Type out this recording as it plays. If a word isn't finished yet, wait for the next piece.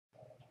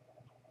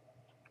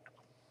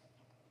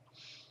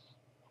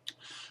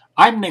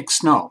I'm Nick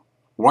Snow,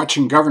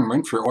 watching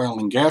Government for Oil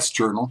and Gas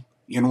Journal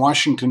in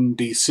Washington,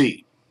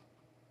 D.C.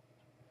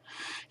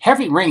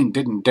 Heavy rain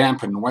didn't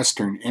dampen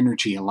Western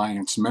Energy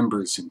Alliance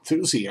members'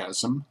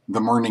 enthusiasm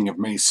the morning of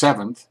May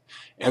 7th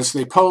as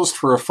they posed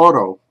for a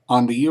photo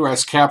on the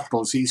U.S.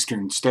 Capitol's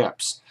eastern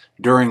steps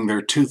during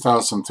their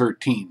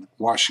 2013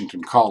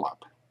 Washington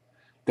call-up.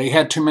 They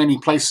had too many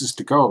places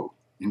to go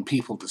and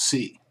people to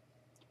see.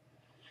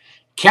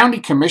 County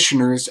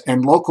commissioners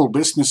and local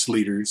business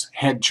leaders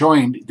had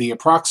joined the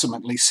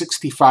approximately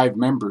 65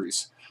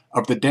 members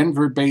of the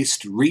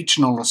Denver-based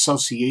Regional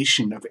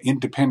Association of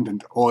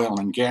Independent Oil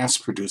and Gas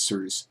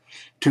Producers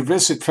to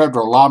visit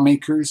federal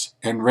lawmakers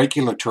and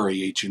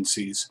regulatory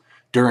agencies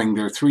during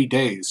their 3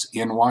 days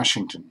in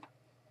Washington.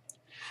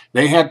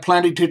 They had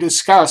plenty to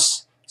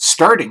discuss,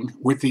 starting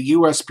with the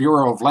U.S.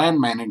 Bureau of Land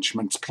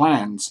Management's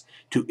plans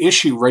to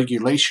issue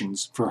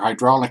regulations for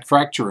hydraulic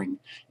fracturing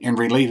and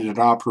related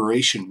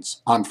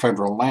operations on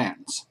federal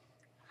lands.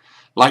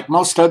 Like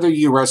most other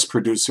U.S.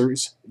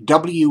 producers,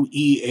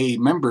 WEA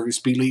members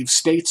believe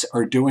states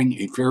are doing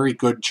a very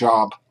good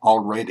job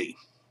already.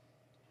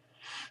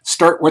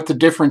 Start with the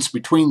difference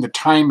between the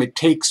time it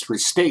takes for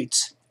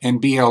states and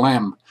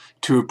BLM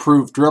to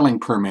approve drilling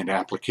permit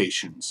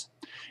applications,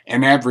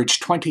 an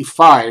average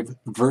 25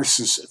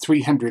 versus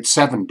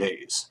 307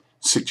 days,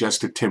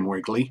 suggested Tim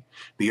Wigley,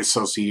 the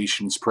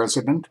association's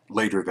president,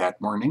 later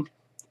that morning.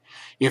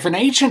 If an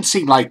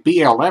agency like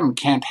BLM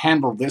can't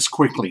handle this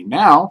quickly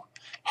now,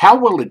 how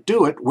will it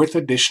do it with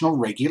additional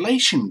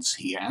regulations,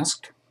 he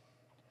asked.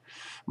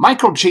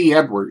 Michael G.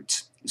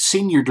 Edwards,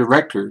 Senior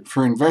Director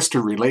for Investor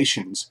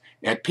Relations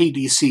at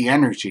PDC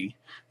Energy,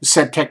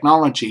 said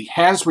technology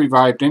has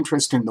revived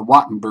interest in the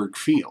Wattenberg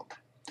field.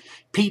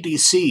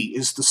 PDC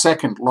is the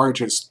second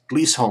largest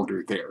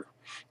leaseholder there,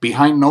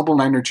 behind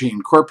Noble Energy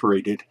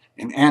Incorporated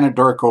and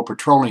Anadarko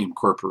Petroleum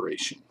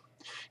Corporation.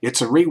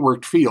 It's a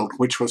reworked field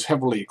which was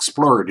heavily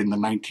explored in the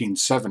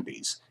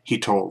 1970s, he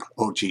told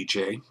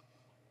OGJ.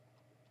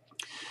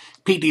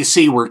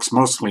 PDC works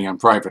mostly on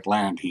private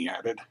land, he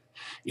added.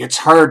 It's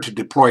hard to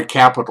deploy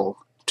capital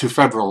to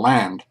federal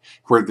land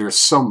where there's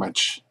so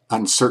much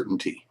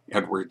uncertainty,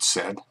 Edwards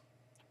said.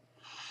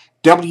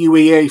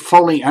 WEA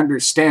fully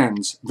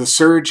understands the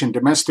surge in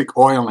domestic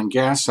oil and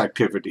gas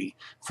activity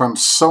from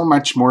so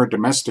much more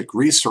domestic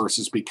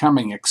resources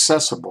becoming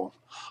accessible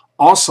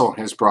also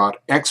has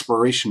brought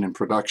exploration and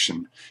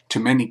production to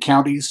many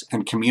counties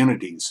and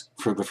communities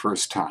for the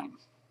first time.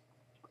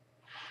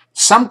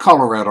 Some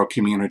Colorado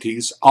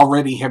communities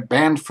already have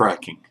banned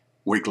fracking,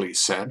 Wigley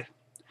said.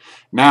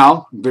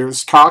 Now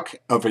there's talk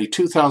of a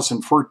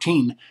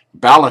 2014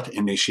 ballot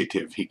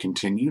initiative, he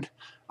continued.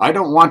 I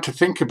don't want to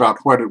think about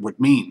what it would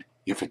mean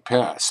if it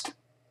passed.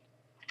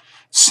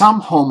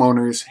 Some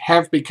homeowners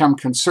have become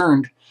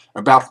concerned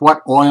about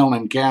what oil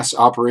and gas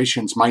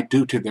operations might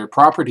do to their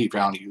property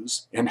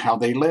values and how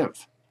they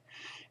live.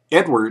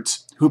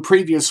 Edwards, who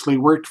previously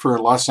worked for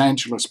a Los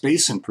Angeles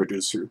basin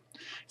producer,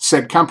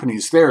 said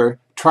companies there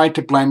tried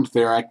to blend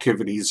their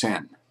activities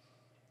in.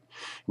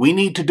 We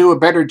need to do a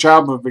better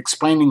job of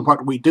explaining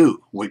what we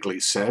do, Wigley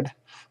said.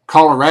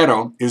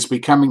 Colorado is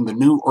becoming the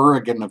new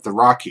Oregon of the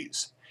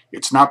Rockies.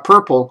 It's not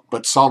purple,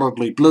 but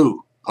solidly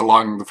blue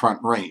along the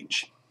Front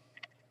Range.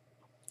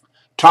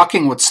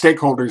 Talking with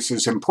stakeholders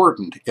is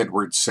important,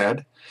 Edwards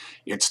said.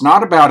 It's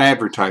not about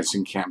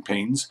advertising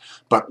campaigns,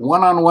 but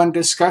one-on-one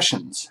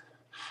discussions.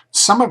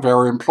 Some of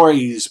our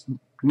employees'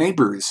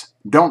 neighbors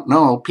don't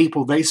know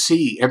people they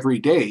see every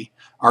day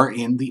are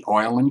in the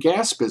oil and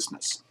gas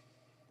business.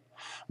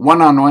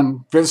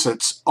 One-on-one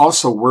visits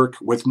also work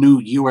with new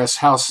U.S.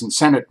 House and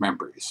Senate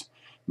members.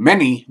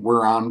 Many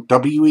were on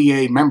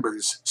WEA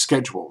members'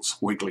 schedules,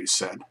 Wigley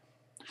said.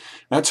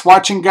 That's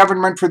Watching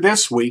Government for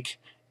this week.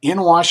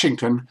 In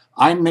Washington,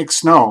 I'm Nick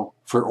Snow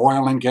for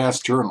Oil and Gas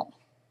Journal.